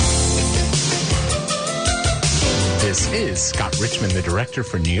is Scott Richmond, the director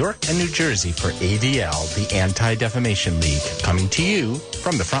for New York and New Jersey for ADL, the Anti-Defamation League, coming to you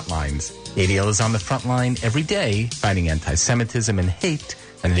from the front lines. ADL is on the front line every day, fighting anti-Semitism and hate,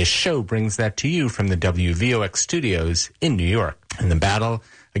 and this show brings that to you from the WVOX studios in New York. In the battle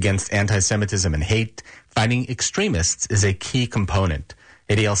against anti-Semitism and hate, fighting extremists is a key component.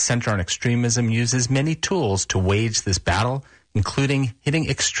 ADL's Center on Extremism uses many tools to wage this battle, including hitting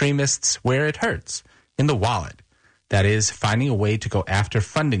extremists where it hurts, in the wallet. That is, finding a way to go after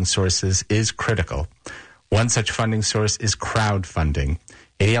funding sources is critical. One such funding source is crowdfunding.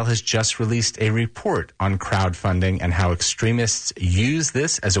 ADL has just released a report on crowdfunding and how extremists use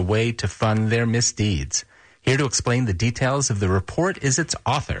this as a way to fund their misdeeds. Here to explain the details of the report is its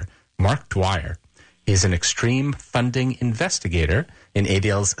author, Mark Dwyer. He's an extreme funding investigator in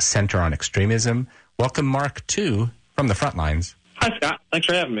ADL's Center on Extremism. Welcome, Mark, too, from the front lines. Hi, Scott. Thanks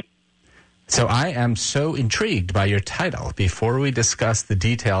for having me. So I am so intrigued by your title. Before we discuss the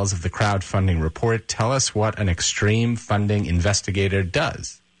details of the crowdfunding report, tell us what an extreme funding investigator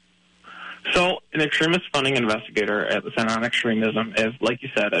does. So an extremist funding investigator at the Center on Extremism is, like you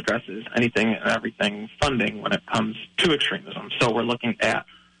said, addresses anything and everything funding when it comes to extremism. So we're looking at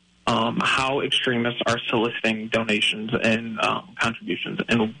how extremists are soliciting donations and contributions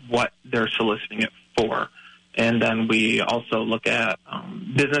and what they're soliciting it for. And then we also look at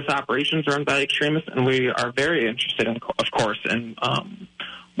business operations run by extremists, and we are very interested, of course, in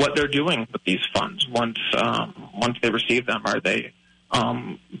what they're doing with these funds once they receive them. Are they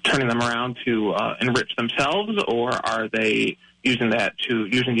turning them around to enrich themselves, or are they using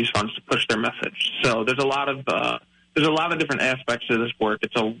these funds to push their message? So there's a lot of different aspects to this work.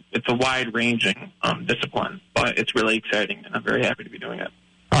 It's a wide-ranging discipline, but it's really exciting, and I'm very happy to be doing it.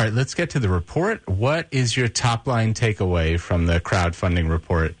 All right, let's get to the report. What is your top-line takeaway from the crowdfunding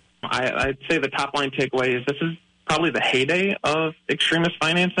report? I'd say the top-line takeaway is this is probably the heyday of extremist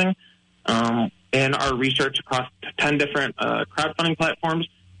financing. In our research across 10 different crowdfunding platforms,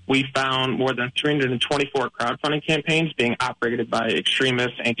 we found more than 324 crowdfunding campaigns being operated by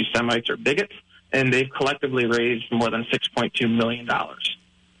extremists, anti-Semites, or bigots, and they've collectively raised more than $6.2 million.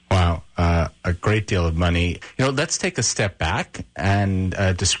 Wow, a great deal of money. Let's take a step back and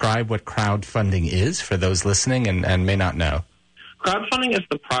describe what crowdfunding is for those listening and may not know. Crowdfunding is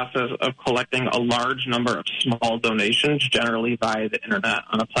the process of collecting a large number of small donations, generally via the internet,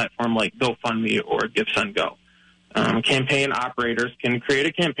 on a platform like GoFundMe or GiveSendGo. Campaign operators can create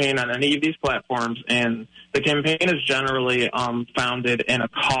a campaign on any of these platforms, and the campaign is generally founded in a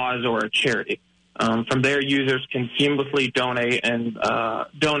cause or a charity. From there, users can seamlessly donate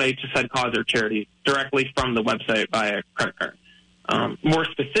to said cause or charity directly from the website via credit card. More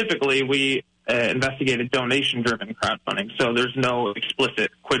specifically, we investigated donation-driven crowdfunding, so there's no explicit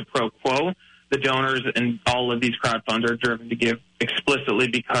quid pro quo. The donors in all of these crowdfunds are driven to give explicitly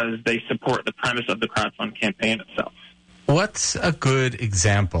because they support the premise of the crowdfund campaign itself. What's a good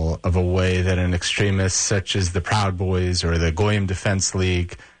example of a way that an extremist such as the Proud Boys or the Goyim Defense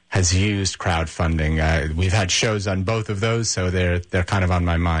League has used crowdfunding? We've had shows on both of those, so they're kind of on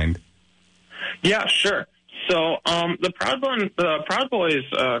my mind. Yeah, sure. So the Proud Boys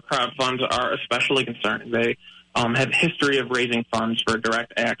crowdfunds are especially concerning. They have a history of raising funds for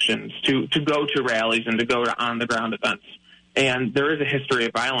direct actions to go to rallies and to go to on-the-ground events. And there is a history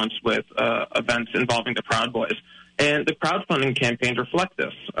of violence with events involving the Proud Boys. And the crowdfunding campaigns reflect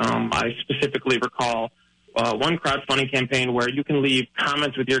this. I specifically recall one crowdfunding campaign where you can leave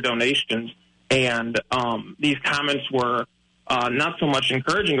comments with your donations, and these comments were not so much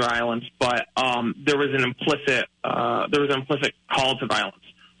encouraging violence, but there was an implicit call to violence.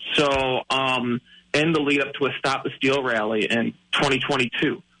 So in the lead up to a Stop the Steal rally in 2020,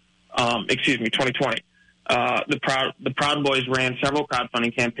 the Proud Boys ran several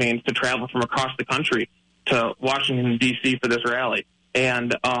crowdfunding campaigns to travel from across the country to Washington, D.C. for this rally.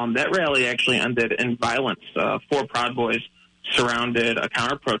 And that rally actually ended in violence. Four Proud Boys surrounded a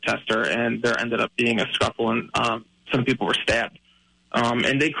counter-protester, and there ended up being a scuffle, and some people were stabbed.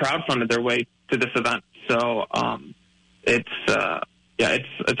 And they crowdfunded their way to this event. So it's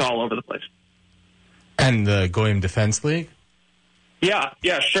all over the place. And the Goyim Defense League? Yeah,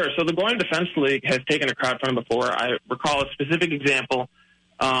 sure. So the Goyim Defense League has taken a crowdfunding before. I recall a specific example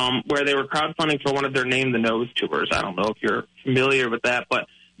where they were crowdfunding for one of their Name the Nose tours. I don't know if you're familiar with that, but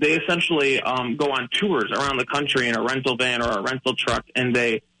they essentially go on tours around the country in a rental van or a rental truck, and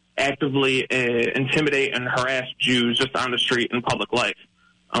they actively intimidate and harass Jews just on the street in public life.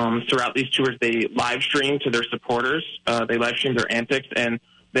 Throughout these tours, they live stream to their supporters. They live stream their antics, and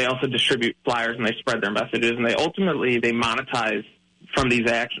they also distribute flyers, and they spread their messages, and they monetize from these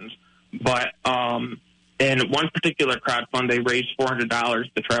actions. But in one particular crowdfund, they raised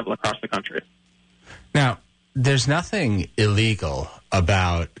 $400 to travel across the country. Now, there's nothing illegal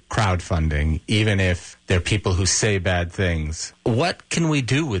about crowdfunding, even if there are people who say bad things. What can we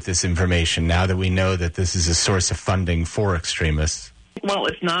do with this information now that we know that this is a source of funding for extremists? Well,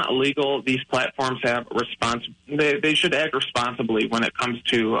 it's not illegal. These platforms have they should act responsibly when it comes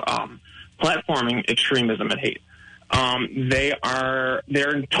to platforming extremism and hate. They're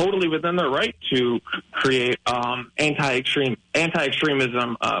totally within their right to create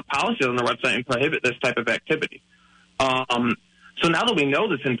anti-extremism policies on their website and prohibit this type of activity. So now that we know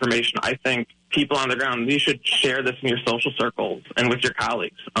this information, I think people on the ground, you should share this in your social circles and with your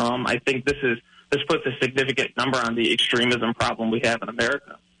colleagues. I think this puts a significant number on the extremism problem we have in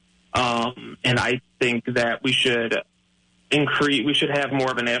America. And I think that we should have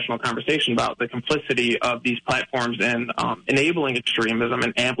more of a national conversation about the complicity of these platforms in enabling extremism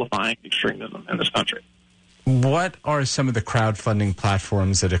and amplifying extremism in this country. What are some of the crowdfunding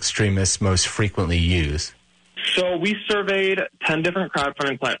platforms that extremists most frequently use? So we surveyed 10 different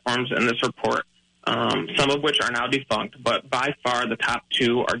crowdfunding platforms in this report, some of which are now defunct, but by far the top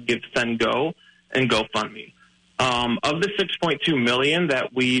two are GiveSendGo and GoFundMe. Of the 6.2 million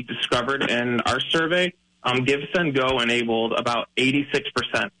that we discovered in our survey, GiveSendGo enabled about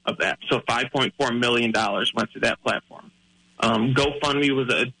 86% of that, so $5.4 million went to that platform. GoFundMe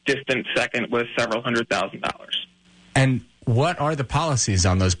was a distant second with several $100,000. And what are the policies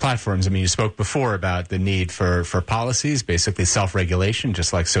on those platforms? I mean, you spoke before about the need for policies, basically self-regulation,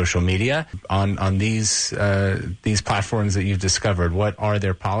 just like social media. On these platforms that you've discovered, what are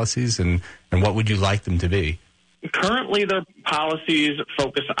their policies and what would you like them to be? Currently, their policies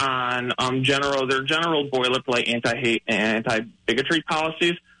focus on general boilerplate anti-hate and anti-bigotry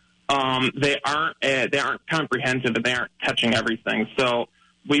policies. They aren't comprehensive and they aren't catching everything. So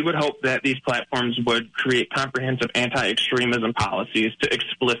we would hope that these platforms would create comprehensive anti-extremism policies to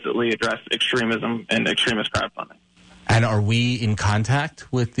explicitly address extremism and extremist crowdfunding. And are we in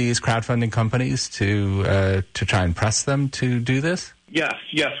contact with these crowdfunding companies to try and press them to do this? Yes,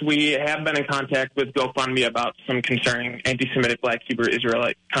 we have been in contact with GoFundMe about some concerning anti-Semitic Black Hebrew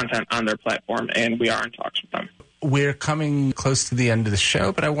Israelite content on their platform, and we are in talks with them. We're coming close to the end of the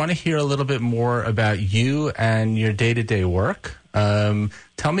show, but I want to hear a little bit more about you and your day-to-day work.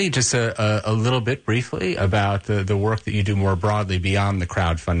 Tell me just a little bit briefly about the work that you do more broadly beyond the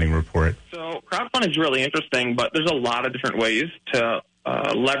crowdfunding report. So crowdfunding is really interesting, but there's a lot of different ways to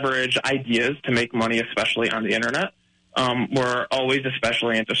leverage ideas to make money, especially on the internet. We're always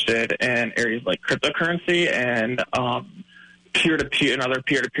especially interested in areas like cryptocurrency and peer-to-peer and other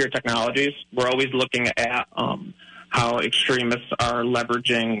peer-to-peer technologies. We're always looking at how extremists are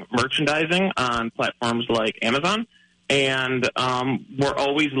leveraging merchandising on platforms like Amazon. And we're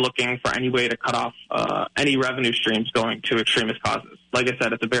always looking for any way to cut off any revenue streams going to extremist causes. Like I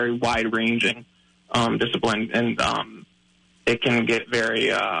said, it's a very wide-ranging discipline, and it can get very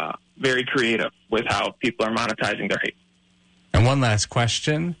creative with how people are monetizing their hate. And one last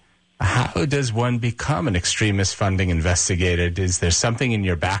question. How does one become an extremist funding investigator? Is there something in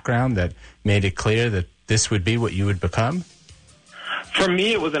your background that made it clear that this would be what you would become? For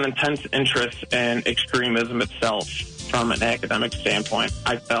me, it was an intense interest in extremism itself from an academic standpoint.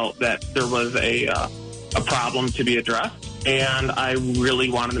 I felt that there was a problem to be addressed, and I really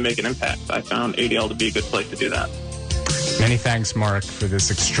wanted to make an impact. I found ADL to be a good place to do that. Many thanks, Mark, for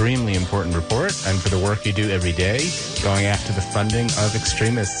this extremely important report and for the work you do every day going after the funding of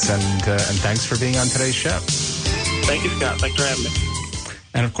extremists. And thanks for being on today's show. Thank you, Scott. Thanks for having me.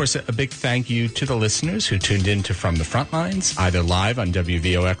 And, of course, a big thank you to the listeners who tuned in to From the Frontlines, either live on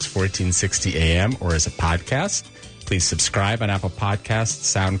WVOX 1460 AM or as a podcast. Please subscribe on Apple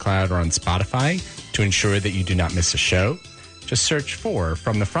Podcasts, SoundCloud, or on Spotify to ensure that you do not miss a show. Just search for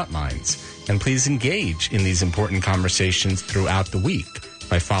From the Frontlines. And please engage in these important conversations throughout the week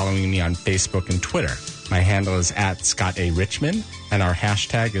by following me on Facebook and Twitter. My handle is @ScottARichmond, and our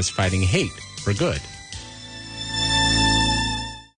hashtag is Fighting Hate for Good.